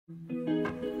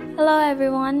Hello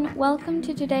everyone, welcome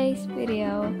to today's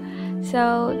video.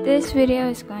 So this video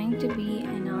is going to be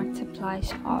an art supplies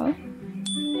haul.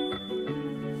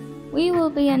 We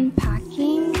will be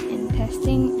unpacking and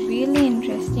testing really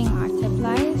interesting art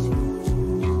supplies.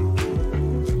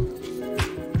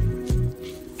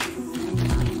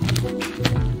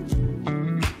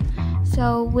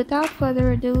 So without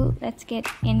further ado, let's get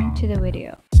into the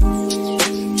video.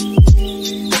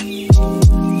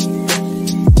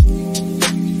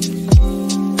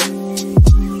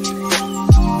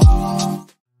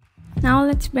 Now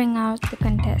let's bring out the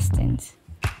contestants.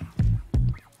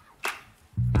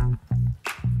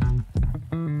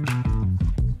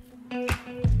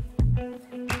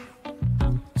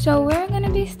 So we're gonna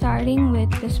be starting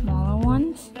with the smaller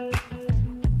ones.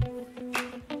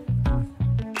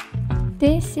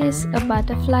 This is a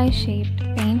butterfly shaped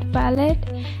paint palette,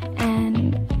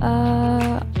 and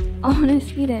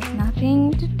honestly there's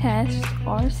nothing to test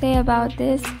or say about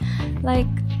this. Like,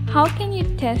 how can you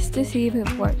test to see if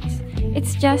it works?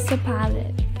 It's just a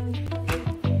palette.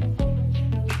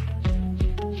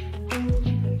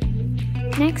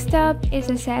 Next up is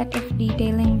a set of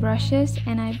detailing brushes,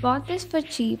 and I bought this for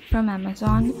cheap from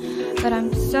Amazon, but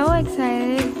I'm so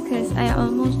excited because I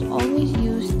almost always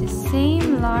use the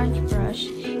same large brush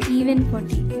even for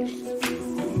details.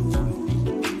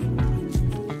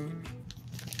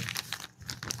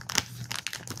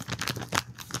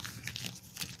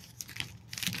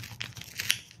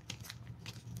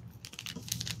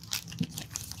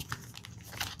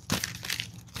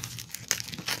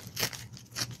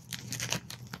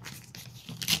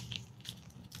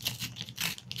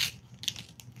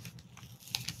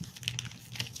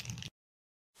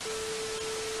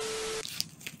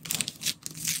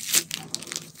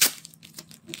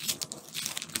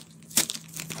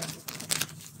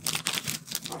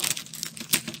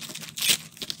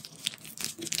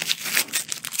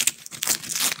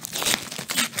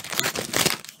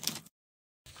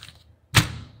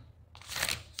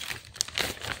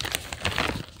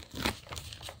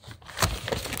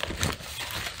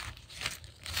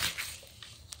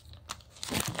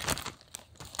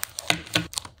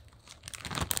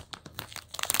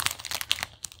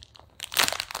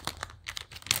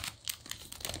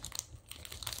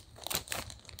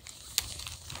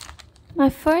 My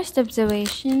first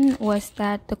observation was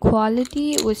that the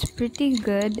quality was pretty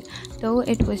good, though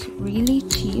it was really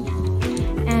cheap,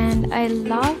 and I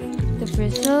loved the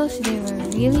bristles. They were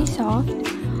really soft.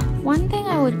 One thing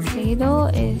I would say though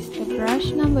is the brush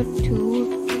number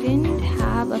 2 didn't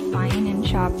have a fine and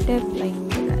sharp tip like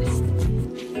the rest.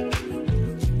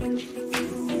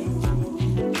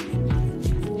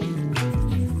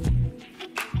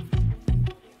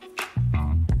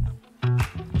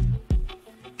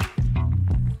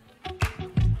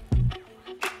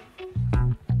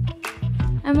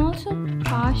 I'm also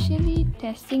partially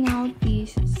testing out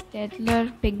these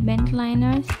Staedtler pigment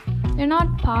liners. They're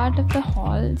not part of the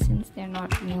haul since they're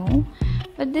not new,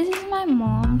 but this is my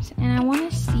mom's and I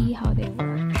want to see how they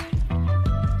work.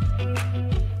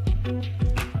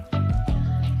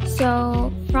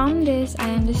 So from this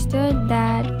I understood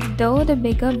that though the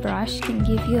bigger brush can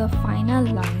give you a finer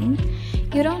line,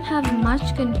 you don't have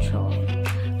much control.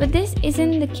 But this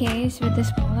isn't the case with the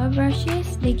smaller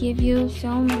brushes. They give you so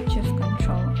much of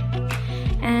control.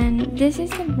 And this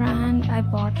is the brand I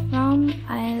bought from.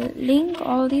 I'll link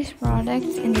all these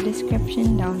products in the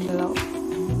description down below.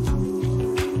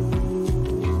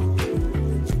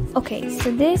 Okay,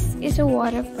 so this is a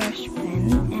water brush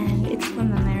pen and it's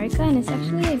from America and it's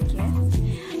actually a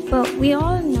gift. But we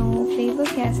all know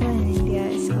Faber-Castell in India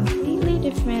is completely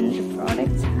different. The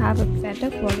products have a better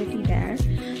quality there.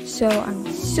 So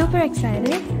I'm super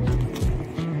excited.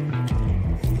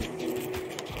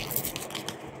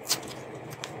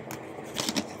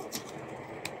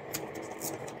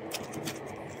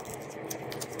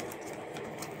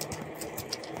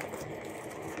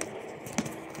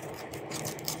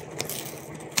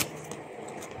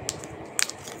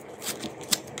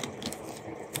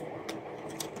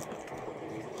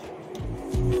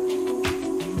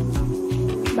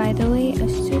 By the way, a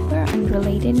super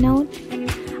unrelated note,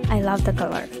 I love the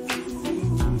color.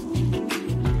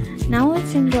 Now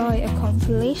let's enjoy a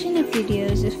compilation of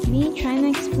videos of me trying to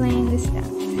explain the steps.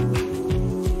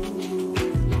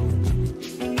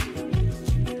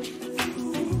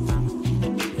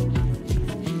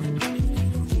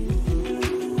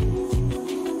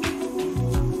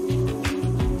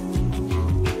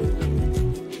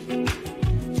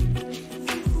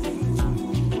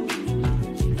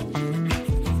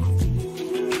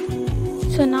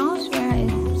 So now is where I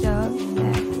observed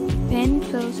that pen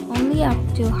fills only up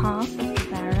to half of the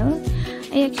barrel.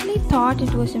 I actually thought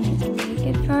it was a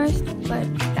mistake at first, but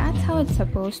that's how it's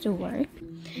supposed to work.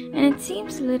 And it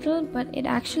seems little, but it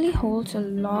actually holds a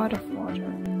lot of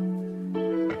water.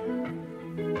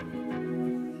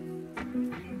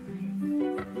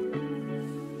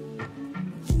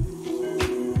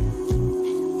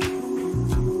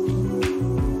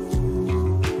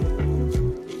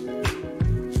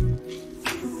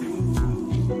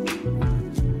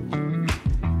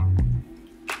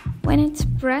 When it's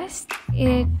pressed,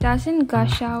 it doesn't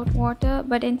gush out water,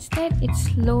 but instead it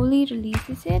slowly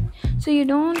releases it, so you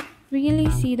don't really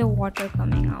see the water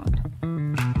coming out.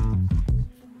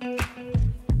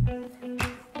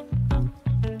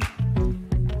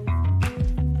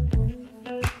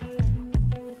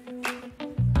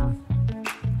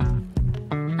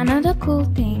 Another cool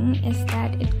thing is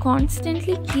that it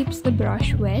constantly keeps the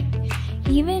brush wet,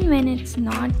 even when it's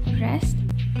not pressed.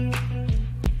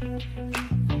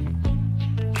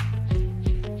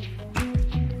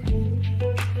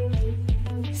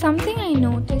 Something I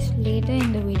noticed later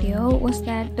in the video was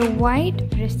that the white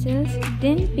bristles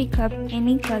didn't pick up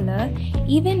any color,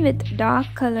 even with dark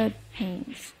colored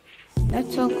paints.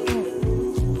 That's so cool.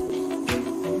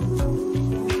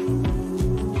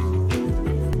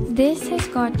 This has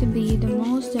got to be the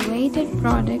most awaited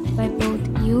product by both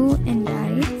you and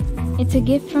I. It's a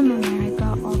gift from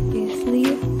America,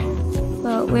 obviously,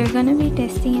 but we're gonna be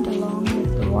testing it along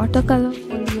with the watercolor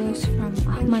folios from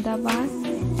Ahmedabad.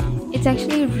 It's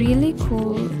actually really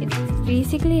cool. It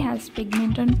basically has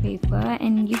pigment on paper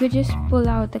and you could just pull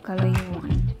out the color you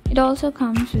want. It also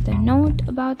comes with a note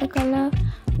about the color,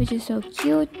 which is so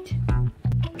cute.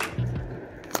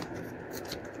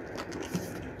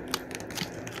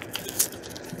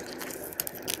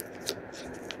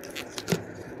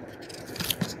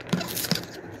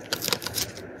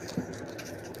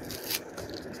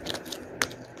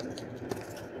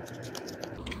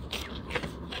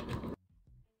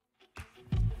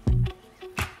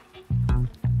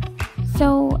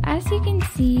 So as you can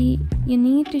see, you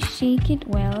need to shake it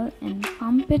well and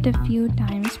pump it a few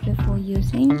times before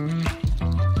using.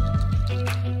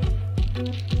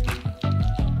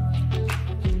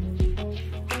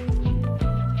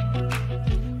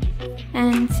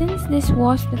 And since this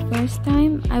was the first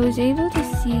time, I was able to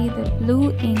see the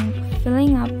blue ink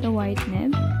filling up the white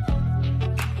nib.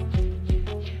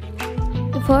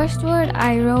 The first word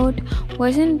I wrote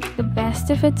wasn't the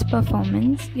best of its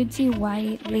performance. You'd see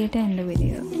why later in the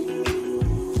video.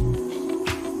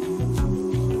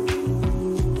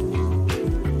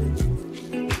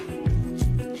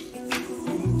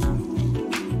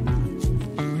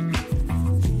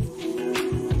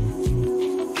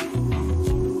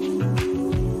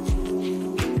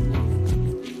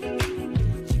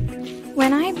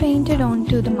 When I painted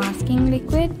onto the masking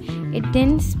liquid, it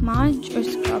didn't smudge or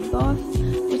scrub off,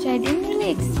 which I didn't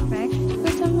really expect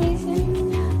for some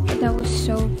reason, but that was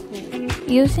so cool.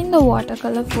 Using the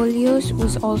watercolor folios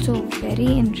was also very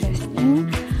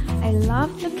interesting. I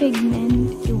loved the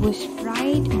pigment, it was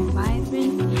bright and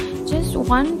vibrant. Just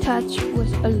one touch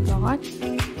was a lot.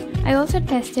 I also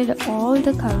tested all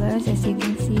the colors, as you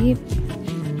can see.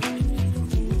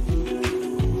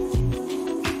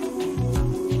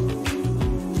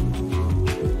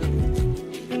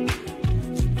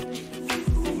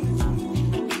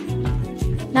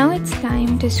 Now it's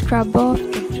time to scrub off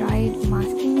the dried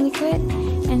masking liquid,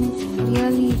 and it's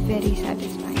really very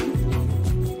satisfying.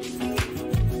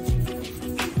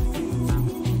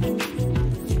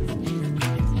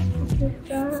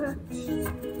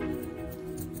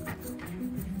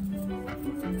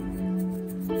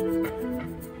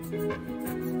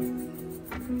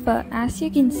 But as you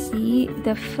can see,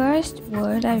 the first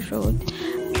word I wrote,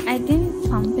 I didn't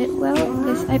pump it well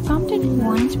because I pumped it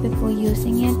once before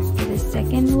using it for the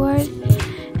second word,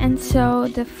 and so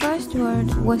the first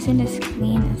word wasn't as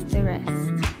clean as the rest.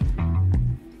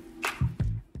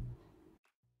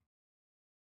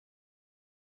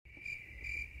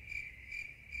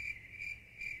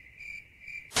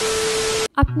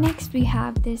 Up next we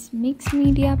have this mixed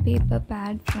media paper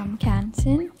pad from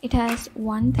Canson. It has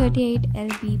 138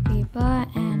 lb paper,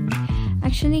 and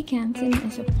actually Canson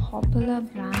is a popular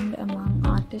brand among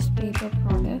artist paper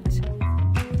products.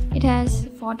 It has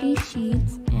 40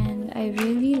 sheets and I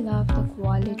really love the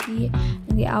quality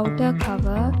and the outer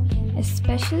cover,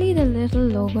 especially the little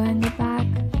logo in the back.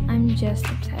 I'm just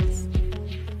obsessed.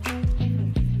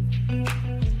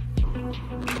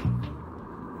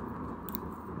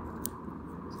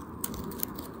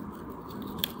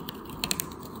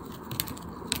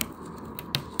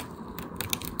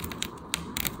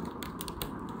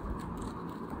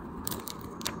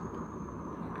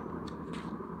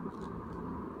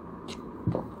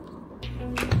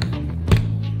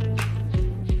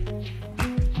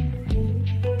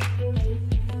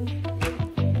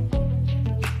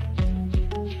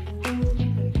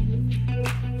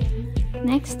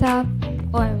 next up,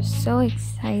 oh, I was so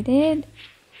excited.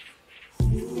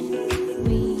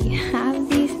 We have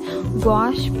these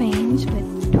gouache paints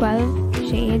with 12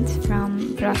 shades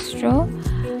from Brustro.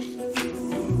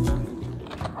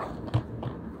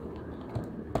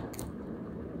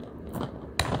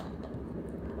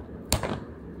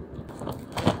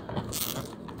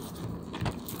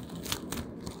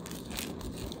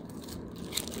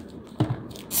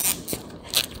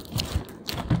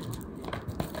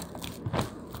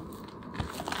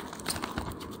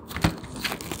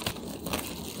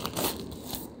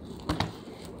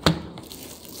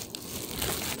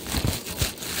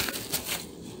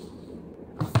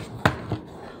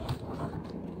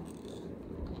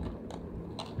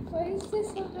 Why is this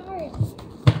so hard?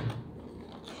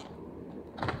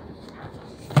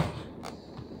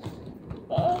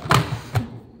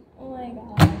 Oh my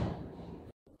god.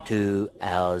 2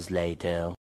 hours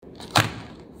later.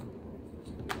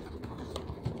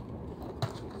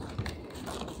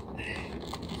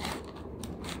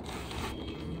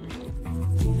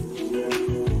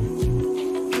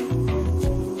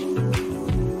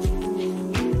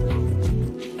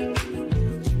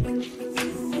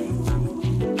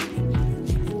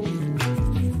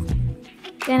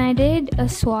 Then I did a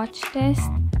swatch test.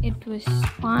 It was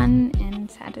fun and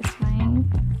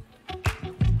satisfying.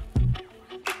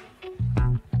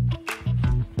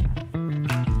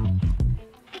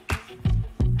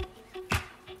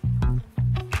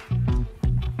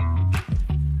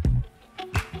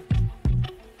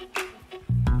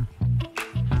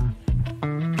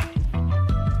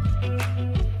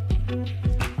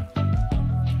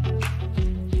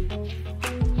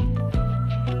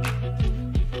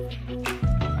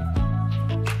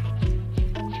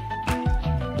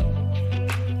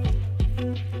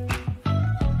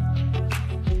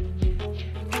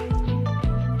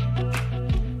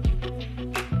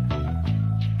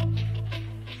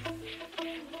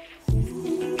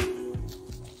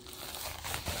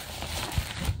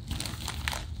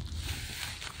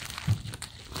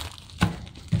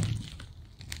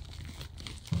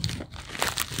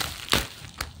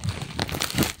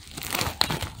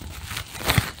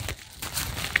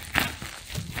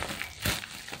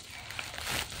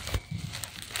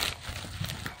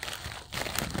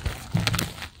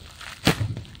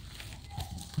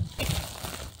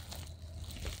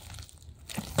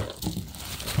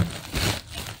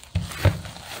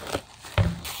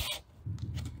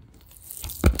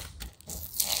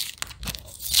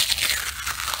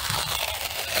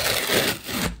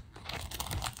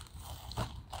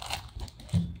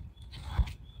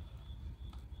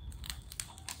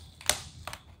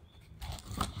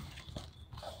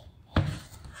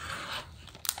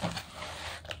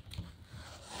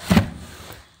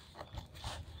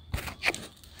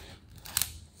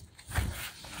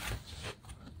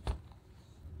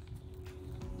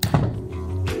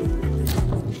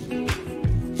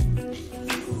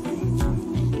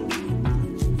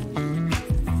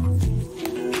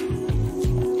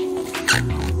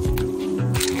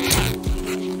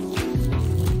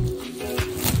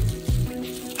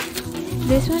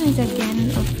 This one is again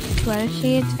of 12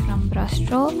 shades from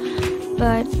Brustro,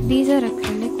 but these are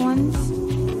acrylic ones.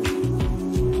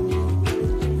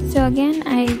 So again,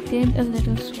 I did a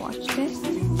little swatch test.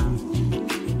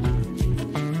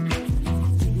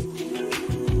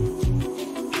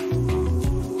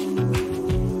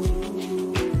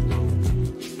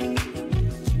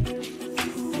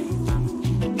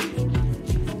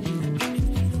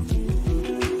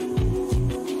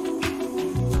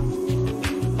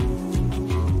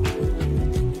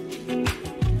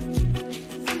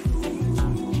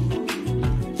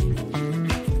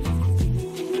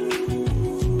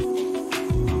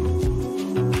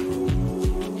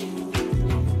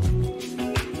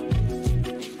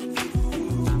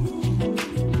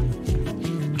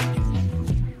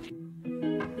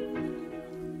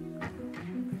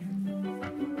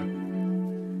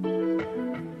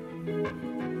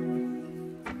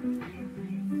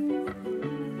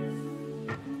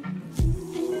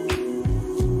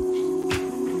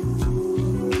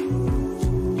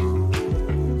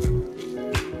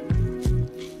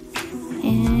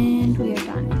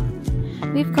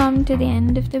 We've come to the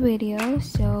end of the video,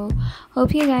 so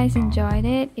hope you guys enjoyed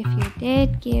it. If you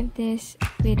did, give this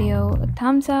video a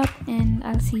thumbs up and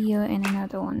I'll see you in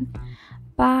another one.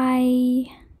 Bye.